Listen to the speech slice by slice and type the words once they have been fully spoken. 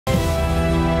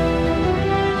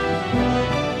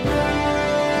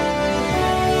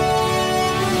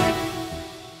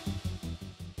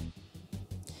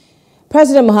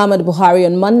President Muhammadu Buhari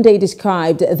on Monday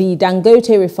described the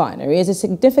Dangote Refinery as a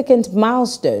significant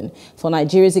milestone for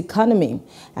Nigeria's economy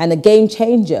and a game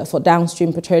changer for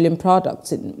downstream petroleum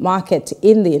products in market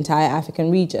in the entire African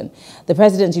region. The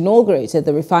president inaugurated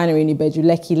the refinery in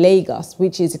Ibeju-Lekki, Lagos,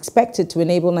 which is expected to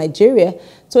enable Nigeria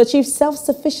to achieve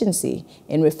self-sufficiency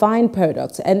in refined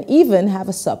products and even have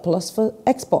a surplus for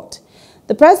export.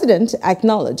 The president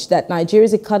acknowledged that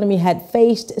Nigeria's economy had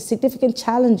faced significant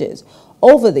challenges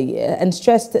over the year and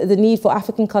stressed the need for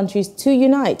African countries to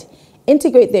unite,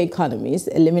 integrate their economies,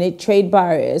 eliminate trade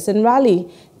barriers, and rally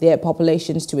their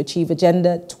populations to achieve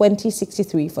Agenda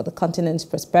 2063 for the continent's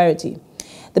prosperity.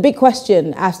 The big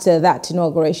question after that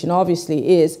inauguration,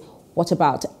 obviously, is what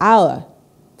about our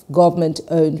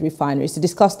government-owned refineries? To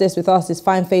discuss this with us is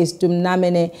Fyneface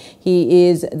Dumnamene. He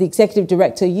is the Executive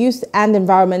Director, Youth and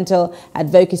Environmental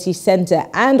Advocacy Center.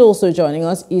 And also joining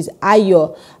us is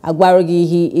Agbarogi.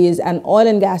 He is an oil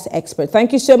and gas expert.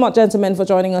 Thank you so much, gentlemen, for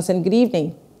joining us, and good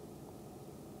evening.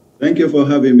 Thank you for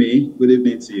having me. Good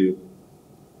evening to you.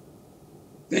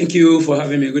 Thank you for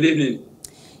having me. Good evening.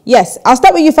 Yes, I'll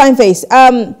start with you, Fyneface.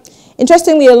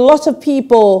 Interestingly, a lot of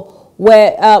people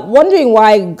were wondering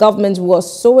why government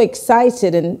was so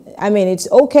excited. And I mean, it's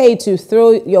okay to throw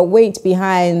your weight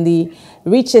behind the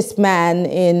richest man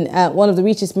in one of the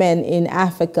richest men in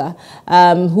Africa,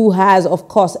 who has, of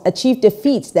course, achieved a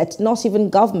feat that not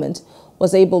even government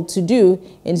was able to do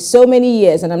in so many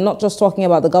years. And I'm not just talking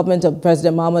about the government of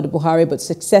President Muhammadu Buhari, but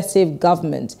successive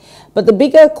government. But the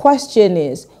bigger question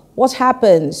is, what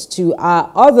happens to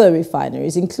our other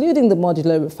refineries, including the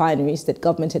modular refineries that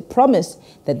government had promised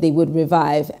that they would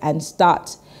revive and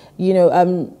start,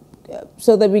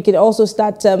 so that we can also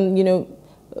start,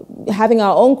 having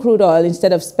our own crude oil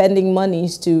instead of spending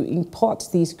monies to import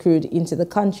these crude into the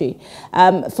country.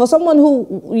 For someone who,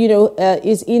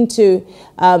 is into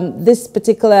this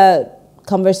particular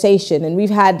conversation, and we've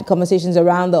had conversations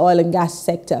around the oil and gas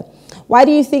sector, why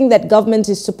do you think that government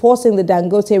is supporting the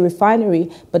Dangote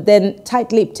Refinery, but then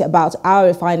tight-lipped about our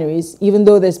refineries, even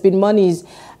though there's been monies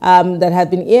that have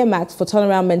been earmarked for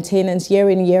turnaround maintenance year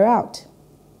in, year out?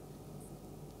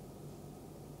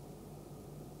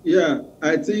 Yeah,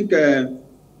 I think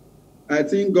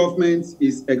government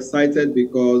is excited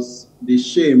because the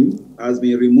shame has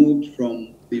been removed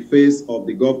from the face of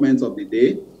the government of the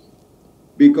day,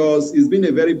 because it's been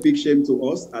a very big shame to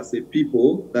us as a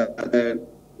people that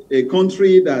a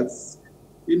country that's,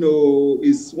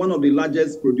 is one of the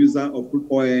largest producer of crude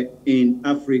oil in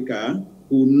Africa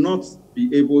will not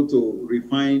be able to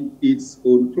refine its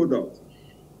own product.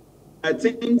 I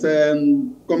think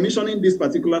commissioning this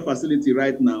particular facility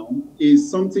right now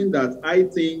is something that I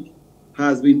think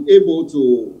has been able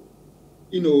to,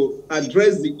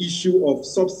 address the issue of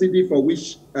subsidy for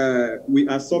which we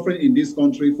are suffering in this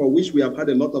country, for which we have had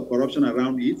a lot of corruption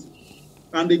around it.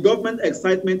 And the government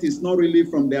excitement is not really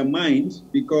from their mind,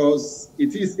 because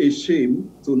it is a shame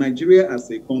to Nigeria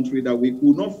as a country that we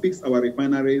could not fix our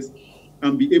refineries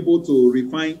and be able to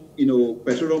refine,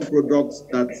 petroleum products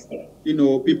that,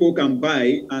 people can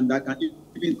buy and that can eat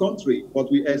in country.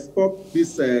 But we export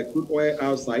this crude oil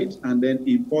outside and then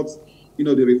import,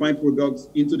 the refined products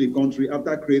into the country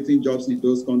after creating jobs in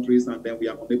those countries, and then we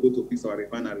are unable to fix our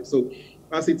refineries. So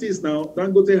as it is now,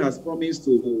 Dangote has promised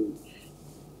to,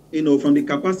 from the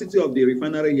capacity of the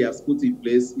refinery he has put in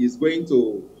place, is going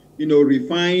to,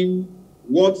 refine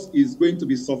what is going to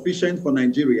be sufficient for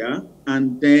Nigeria,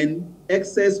 and then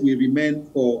excess will remain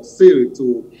for sale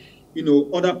to,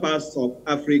 other parts of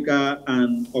Africa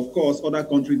and, of course, other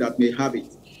countries that may have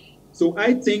it. So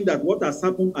I think that what has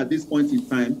happened at this point in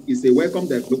time is a welcome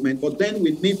development, but then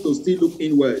we need to still look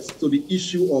inwards to the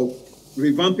issue of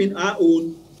revamping our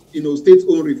own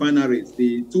state-owned refineries,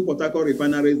 the two Port Harcourt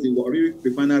refineries, the Warri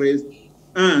refineries,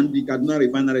 and the Kaduna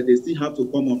refinery. They still have to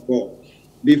come on board.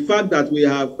 The fact that we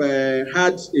have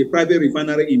had a private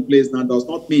refinery in place now does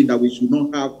not mean that we should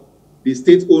not have the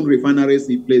state-owned refineries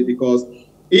in place, because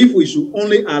if we should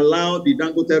only allow the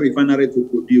Dangote refinery to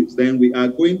produce, then we are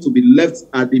going to be left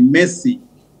at the mercy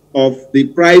of the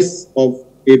price of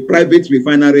a private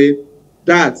refinery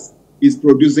that is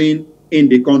producing in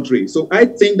the country. So I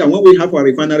think that when we have our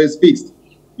refineries fixed,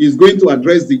 it's going to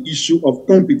address the issue of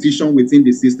competition within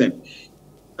the system.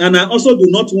 And I also do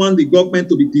not want the government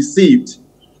to be deceived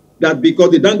that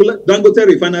because the Dangote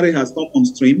refinery has come on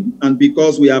stream, and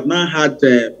because we have now had,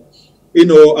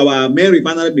 our main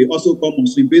refinery may also come on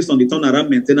stream based on the turnaround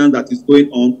maintenance that is going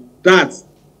on, that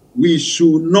we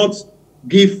should not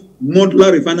give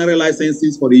modular refinery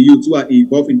licenses for the youth who are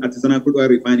involved in artisanal crude oil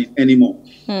refining anymore.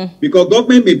 Because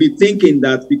government may be thinking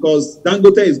that because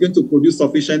Dangote is going to produce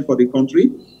sufficient for the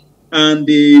country, and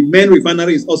the main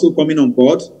refinery is also coming on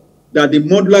board, that the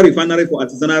modular refinery for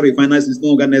artisanal refiners is no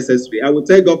longer necessary. I would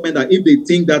tell government that if they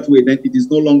think that way, then it is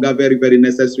no longer very, very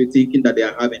necessary thinking that they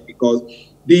are having, because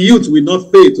the youth will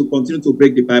not fail to continue to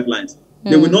break the pipelines.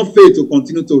 They will not fail to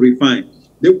continue to refine.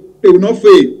 They will not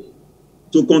fail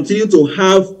to continue to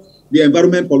have the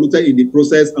environment polluted in the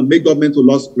process and make government to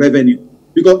lose revenue.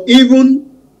 Because even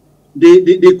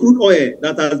the crude oil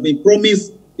that has been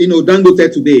promised,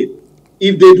 Dangote today,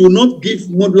 if they do not give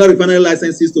modular refinery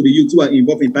licenses to the youth who are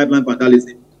involved in pipeline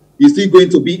vandalism, it's still going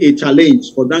to be a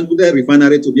challenge for Dangote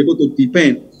Refinery to be able to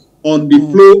depend on the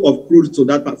flow of crude to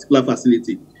that particular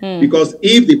facility. Because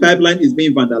if the pipeline is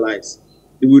being vandalized,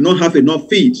 they will not have enough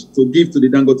feed to give to the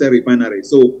Dangote Refinery.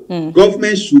 So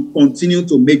government should continue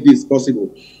to make this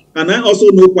possible. And I also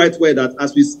know quite well that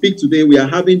as we speak today, we are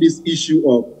having this issue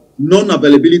of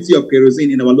non-availability of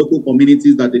kerosene in our local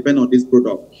communities that depend on this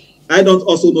product. I don't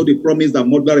also know the promise that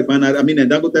modular refinery,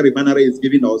 Dangote Refinery is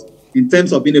giving us in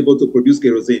terms of being able to produce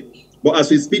kerosene. But as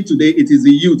we speak today, it is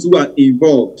the youth who are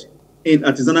involved in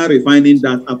artisanal refining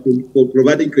that are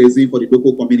providing kerosene for the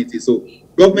local community. So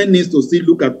government needs to still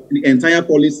look at the entire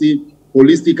policy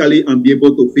holistically and be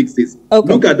able to fix this.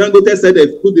 Okay. Look at Dangote said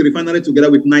they've put the refinery together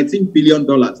with $19 billion.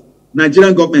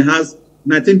 Nigerian government has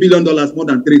 $19 billion, more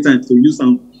than 3 times, to use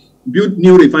and build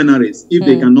new refineries if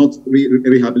they cannot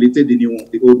rehabilitate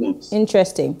the old ones.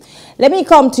 Interesting. Let me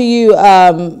come to you,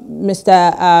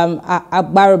 Mr.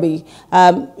 Agbarogi.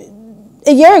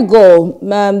 A year ago,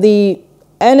 the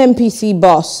NNPC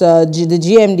boss, the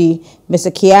GMD,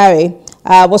 Mr. Kyari,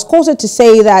 was quoted to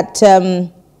say that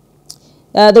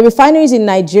the refineries in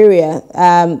Nigeria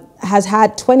has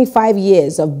had 25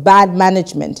 years of bad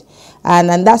management,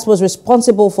 and that was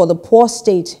responsible for the poor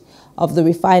state of the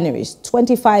refineries.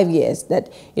 25 years.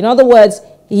 That, in other words,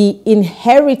 he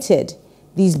inherited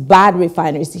these bad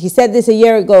refineries. He said this a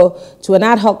year ago to an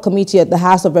ad hoc committee at the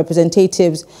House of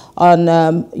Representatives on,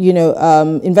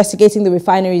 investigating the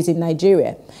refineries in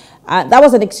Nigeria. That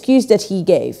was an excuse that he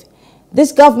gave.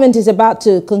 This government is about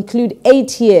to conclude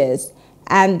 8 years,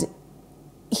 and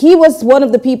he was one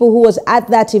of the people who was at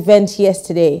that event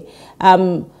yesterday,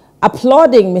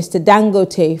 applauding Mr.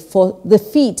 Dangote for the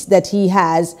feat that he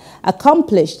has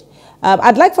accomplished.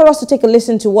 I'd like for us to take a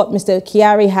listen to what Mr.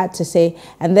 Kyari had to say,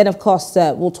 and then, of course,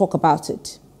 we'll talk about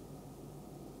it.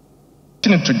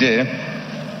 Today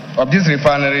of this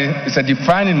refinery is a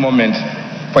defining moment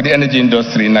for the energy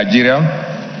industry in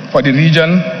Nigeria, for the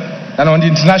region, and on the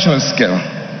international scale.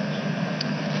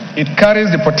 It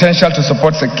carries the potential to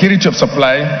support security of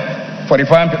supply for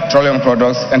refined petroleum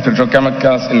products and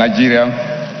petrochemicals in Nigeria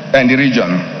and the region,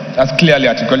 as clearly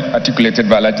articulated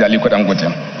by Aliko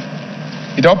Dangote.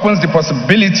 It opens the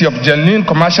possibility of genuine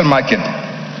commercial market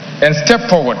and step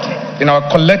forward in our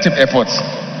collective efforts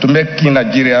to make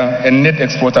Nigeria a net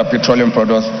exporter of petroleum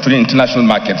products to the international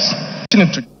markets.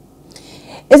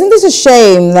 Isn't this a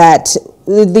shame that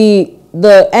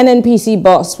the NNPC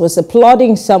boss was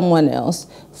applauding someone else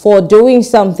for doing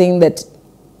something that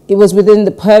it was within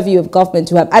the purview of government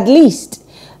to have at least,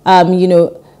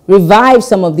 revive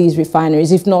some of these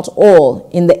refineries, if not all,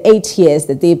 in the 8 years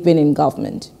that they've been in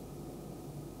government?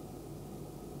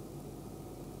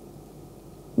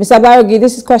 Mr. Agbarogi,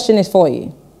 this question is for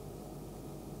you.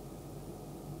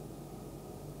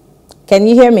 Can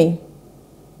you hear me?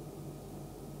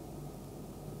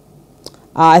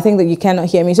 I think that you cannot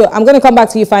hear me. So I'm going to come back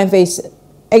to you, Fyneface.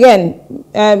 Again,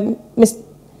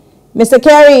 Mr.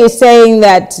 Kyari is saying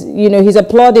that, he's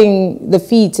applauding the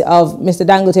feat of Mr.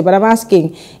 Dangote, but I'm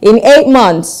asking, in 8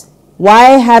 months,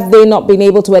 why have they not been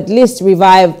able to at least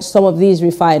revive some of these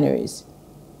refineries?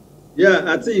 Yeah,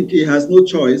 I think he has no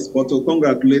choice but to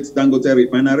congratulate Dangote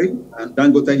Refinery and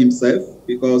Dangote himself,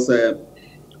 because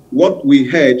what we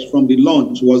heard from the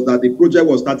launch was that the project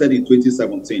was started in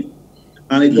 2017.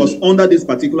 And it was under this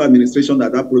particular administration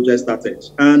that project started.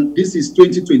 And this is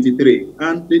 2023.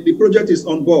 And the project is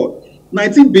on board.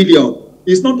 19 billion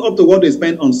is not up to what they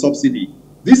spend on subsidy.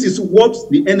 This is what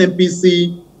the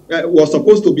NNPC was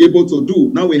supposed to be able to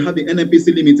do. Now we have the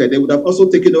NNPC Limited. They would have also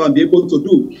taken over and be able to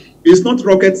do. It's not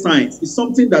rocket science. It's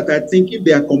something that I think if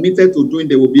they are committed to doing,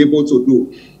 they will be able to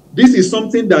do. This is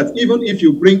something that even if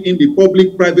you bring in the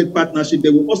public-private partnership, they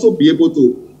will also be able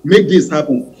to make this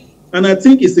happen. And I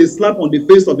think it's a slap on the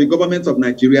face of the government of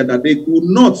Nigeria that they could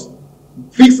not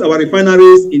fix our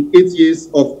refineries in 8 years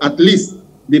of at least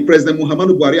the President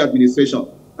Muhammadu Buhari administration.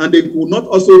 And they could not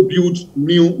also build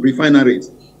new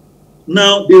refineries.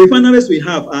 Now, the refineries we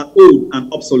have are old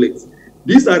and obsolete.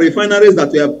 These are refineries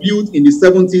that were built in the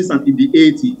 70s and in the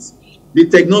 80s. The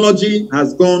technology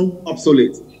has gone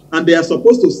obsolete. And they are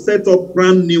supposed to set up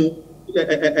brand new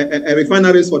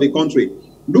refineries for the country.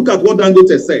 Look at what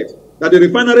Dangote said, that the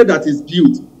refinery that is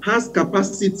built has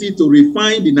capacity to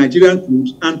refine the Nigerian crude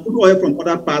and crude oil from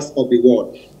other parts of the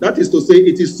world. That is to say,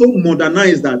 it is so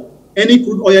modernized that any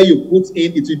crude oil you put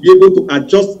in, it will be able to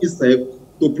adjust itself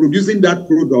to producing that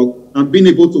product and being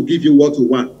able to give you what you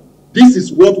want. This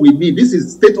is what we need. This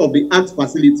is state-of-the-art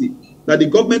facility that the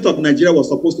government of Nigeria was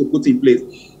supposed to put in place.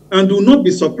 And do not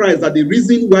be surprised that the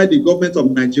reason why the government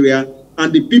of Nigeria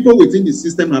and the people within the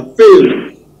system have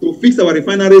failed to fix our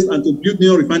refineries and to build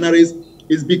new refineries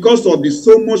is because of the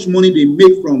so much money they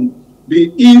make from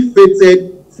the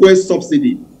ill-fated fuel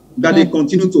subsidy that they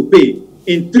continue to pay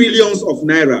in trillions of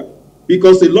naira,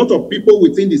 because a lot of people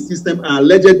within the system are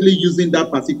allegedly using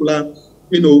that particular,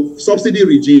 subsidy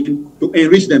regime to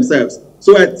enrich themselves.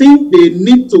 So I think they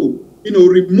need to,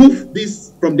 remove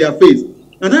this from their face.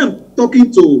 And I'm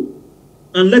talking to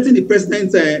and letting the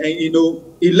president,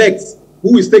 elect,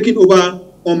 who is taking over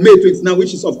on May 29,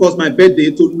 which is, of course, my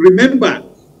birthday, to remember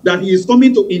that he is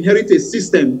coming to inherit a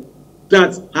system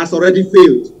that has already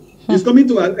failed. He's coming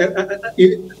to,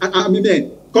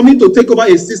 coming to take over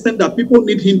a system that people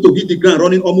need him to hit the ground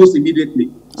running almost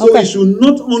immediately. So he should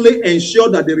not only ensure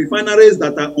that the refineries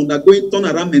that are undergoing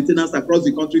turnaround maintenance across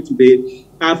the country today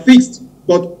are fixed,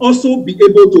 but also be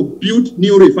able to build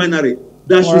new refinery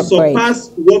that should surpass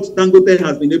what Dangote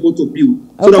has been able to build,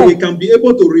 so that we can be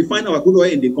able to refine our crude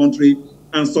oil in the country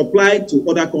and supply to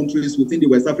other countries within the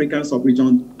West African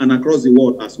sub-region and across the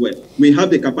world as well. We have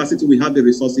the capacity, we have the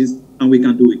resources, and we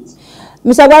can do it.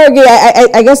 Mr. Agbarogi,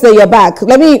 I guess that you're back.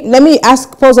 Let me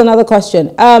pose another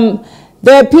question.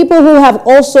 There are people who have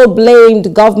also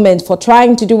blamed government for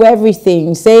trying to do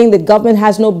everything, saying that government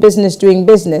has no business doing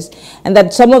business, and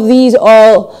that some of these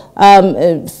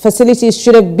facilities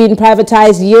should have been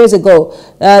privatized years ago.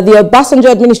 The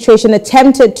Obasanjo administration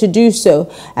attempted to do so,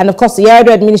 and of course the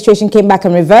Yar'Adua administration came back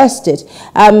and reversed it.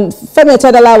 Femi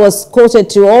Otedala was quoted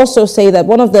to also say that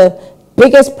one of the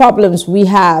biggest problems we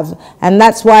have, and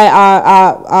that's why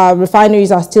our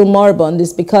refineries are still moribund,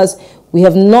 is because we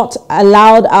have not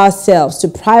allowed ourselves to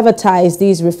privatize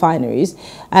these refineries,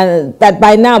 and that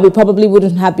by now we probably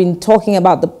wouldn't have been talking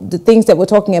about the things that we're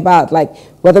talking about, like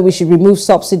whether we should remove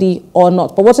subsidy or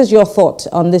not. But what is your thought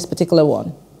on this particular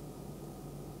one?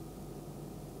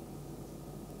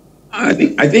 I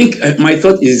think my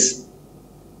thought is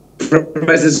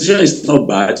privatization is not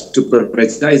bad. To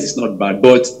privatize is not bad,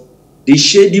 but the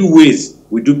shady ways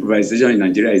we do privatization in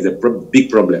Nigeria is a big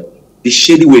problem. The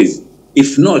shady ways.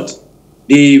 If not,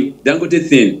 the Dangote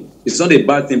thing, it's not a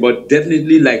bad thing, but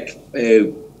definitely, like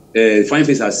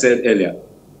Fyneface has said earlier,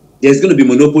 there's going to be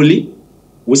monopoly.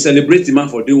 We celebrate the man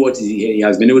for doing what he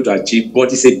has been able to achieve,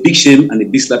 but it's a big shame and a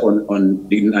big slap on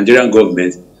the Nigerian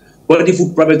government. But if we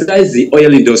privatize the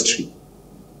oil industry,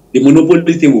 the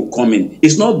monopoly thing will come in.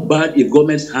 It's not bad if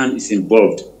government's hand is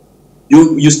involved.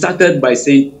 You started by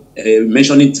saying,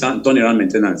 mentioning turnaround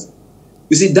maintenance.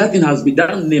 You see, that thing has been,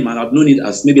 that name, and I've known it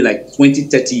as maybe like 20,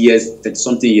 30 years,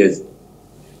 30-something years.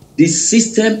 The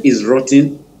system is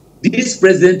rotten. These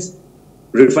present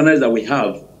refineries that we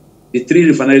have, the 3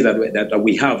 refineries that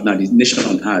we have now, the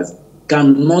nation has,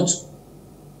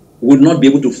 would not be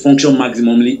able to function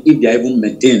maximally if they are even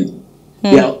maintained.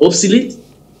 They are obsolete.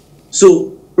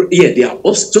 So, yeah, they are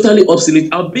totally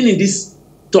obsolete. I've been in this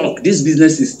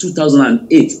business since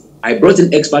 2008. I brought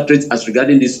in expatriates as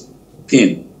regarding this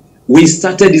thing. We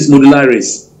started this modular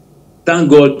race. Thank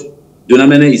God,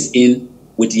 Dumnamene is in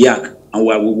with Yak, and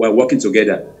we're working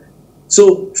together.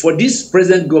 So for this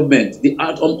present government, the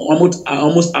almost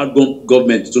outgone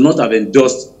government, to not have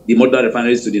endorsed the modular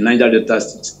refineries to the Niger Delta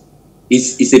states,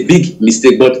 it's a big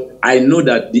mistake. But I know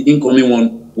that the incoming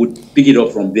one would pick it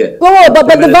up from there. But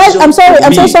the vice, I'm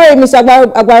so sorry, Mr.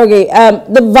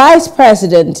 Agbarogi. The vice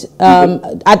president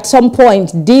at some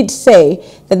point did say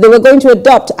that they were going to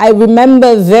adopt. I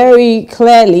remember very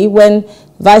clearly when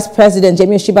Vice President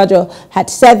Yemi Osinbajo had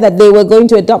said that they were going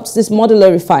to adopt this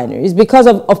modular refineries because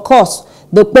of course,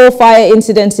 the coal fire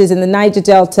incidences in the Niger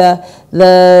Delta,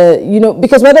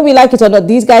 because whether we like it or not,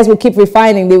 these guys will keep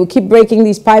refining, they will keep breaking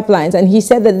these pipelines. And he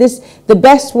said that the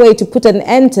best way to put an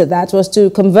end to that was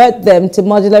to convert them to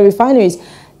modular refineries.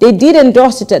 They did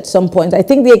endorse it at some point. I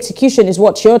think the execution is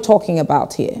what you're talking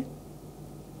about here.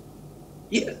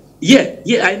 Yeah,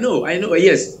 I know,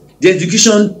 yes. The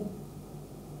execution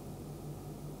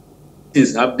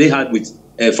have they had with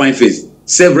Fyneface,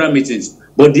 several meetings.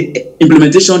 But the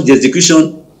implementation, the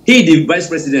execution, the vice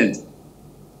president,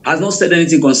 has not said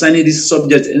anything concerning this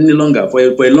subject any longer for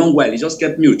a long while. He just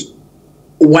kept mute.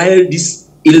 While this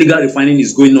illegal refining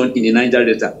is going on in the Niger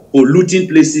Delta, polluting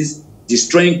places,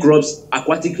 destroying crops,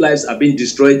 aquatic lives are being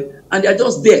destroyed, and they are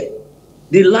just there.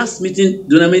 The last meeting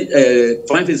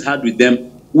Fyneface had with them,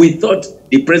 we thought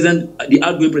the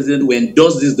outgoing president will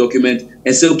endorse this document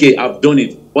and say, okay, I've done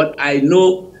it. But I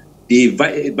know the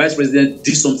vice president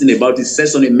did something about it, said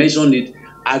something, mentioned it,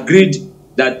 agreed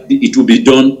that it will be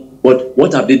done. But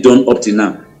what have they done up to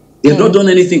now? They've not done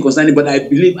anything concerning, but I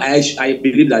believe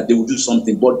that they will do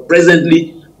something. But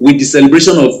presently, with the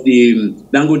celebration of the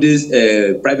Dangote's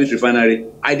private refinery,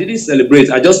 I didn't celebrate.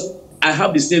 I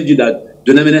have the same view that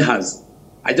Dumnamene has.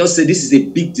 I just say this is a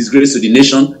big disgrace to the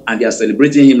nation, and they are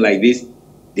celebrating him like this.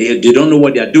 They don't know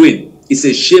what they are doing. It's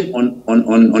a shame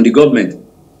on the government.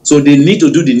 So they need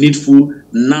to do the needful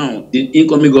now. The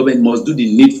incoming government must do the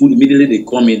needful immediately they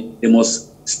come in. They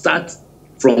must start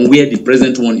from where the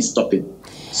present one is stopping.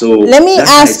 So let me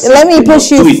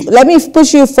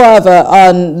push you further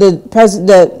on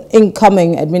the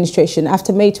incoming administration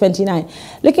after May 29.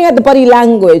 Looking at the body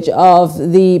language of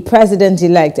the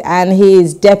president-elect and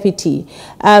his deputy,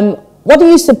 what do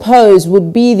you suppose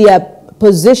would be their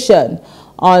position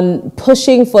on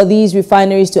pushing for these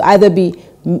refineries to either be,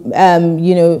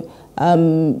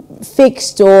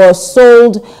 fixed or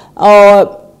sold,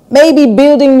 or maybe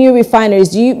building new refineries?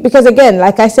 Because again,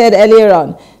 like I said earlier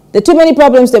on, there are too many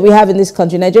problems that we have in this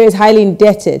country. Nigeria is highly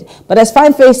indebted. But as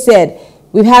Fyneface said,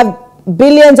 we have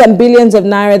billions and billions of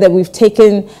naira that we've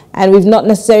taken and we've not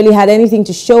necessarily had anything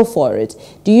to show for it.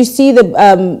 Do you see the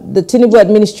Tinubu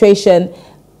administration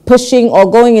pushing or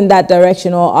going in that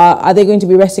direction, or are they going to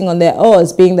be resting on their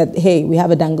oars, being that, hey, we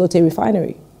have a Dangote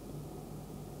refinery?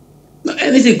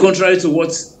 Anything contrary to what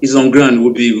is on ground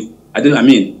would be,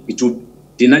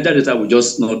 the Niger Delta will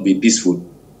just not be peaceful,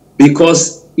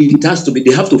 because it has to be,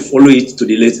 they have to follow it to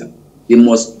the letter. They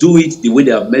must do it the way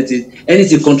they have met it.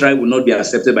 Anything contrary will not be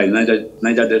accepted by the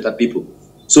Niger Delta people.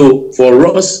 So for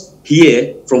us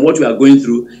here, from what we are going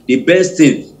through, the best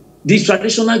thing, the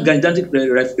traditional gigantic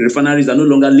refineries are no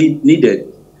longer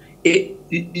needed. The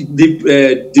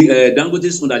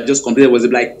Dangote one that just completed was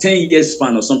like 10 years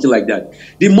span or something like that.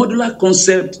 The modular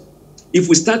concept, if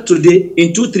we start today,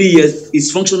 in 2-3 years,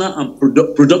 is functional and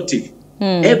productive.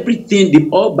 Everything,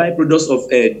 all byproducts of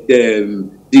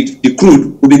the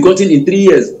crude will be gotten in 3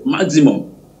 years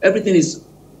maximum. Everything is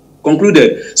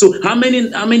concluded. So how many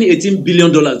 $18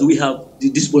 billion do we have?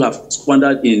 These people have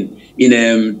squandered in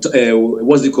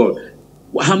what's it called?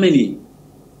 How many?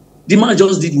 The man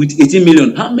just did with 18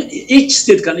 million. How many? Each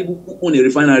state can even own a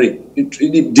refinery.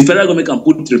 The federal government can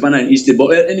put refinery in each state.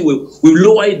 But anyway, we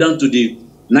lower it down to the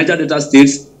Niger Delta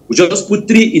states. We just put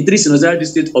three senatorial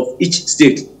states of each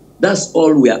state. That's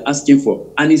all we are asking for.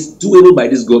 And it's doable by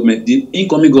this government. The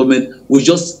incoming government will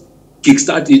just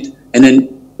kickstart it, and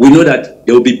then we know that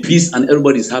there will be peace and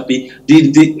everybody is happy.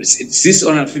 The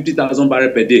 650,000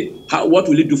 barrels per day, what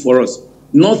will it do for us?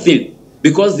 Nothing.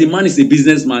 Because the man is a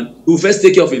businessman, he will first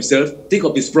take care of himself, take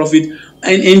up his profit.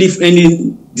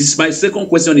 My second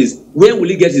question is, where will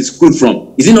he get his crude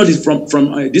from? Is it not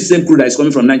from this same crude that is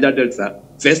coming from Niger Delta,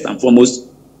 first and foremost?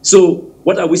 So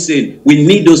what are we saying? We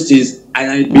need those things,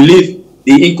 and I believe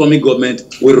the incoming government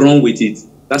will run with it.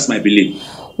 That's my belief.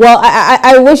 Well,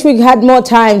 I wish we had more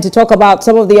time to talk about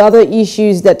some of the other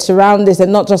issues that surround this,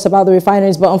 and not just about the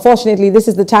refineries, but unfortunately this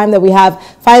is the time that we have.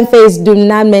 Fyneface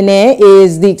Dumnamene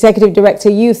is the Executive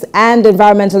Director, Youth and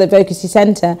Environmental Advocacy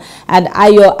Center, and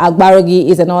Agbarogi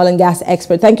is an oil and gas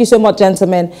expert. Thank you so much,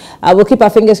 gentlemen. We'll keep our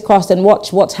fingers crossed and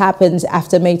watch what happens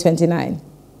after May 29.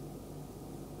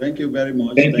 Thank you very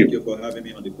much. Thank you for having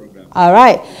me on the program. All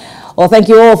right. Well, thank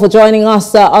you all for joining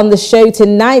us on the show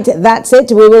tonight. That's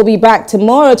it. We will be back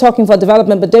tomorrow talking for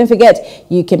development. But don't forget,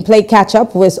 you can play catch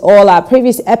up with all our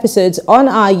previous episodes on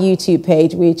our YouTube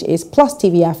page, which is Plus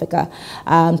TV Africa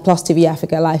and Plus TV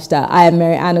Africa Lifestyle. I am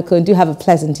Mary Anoko, and do have a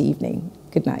pleasant evening.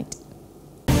 Good night.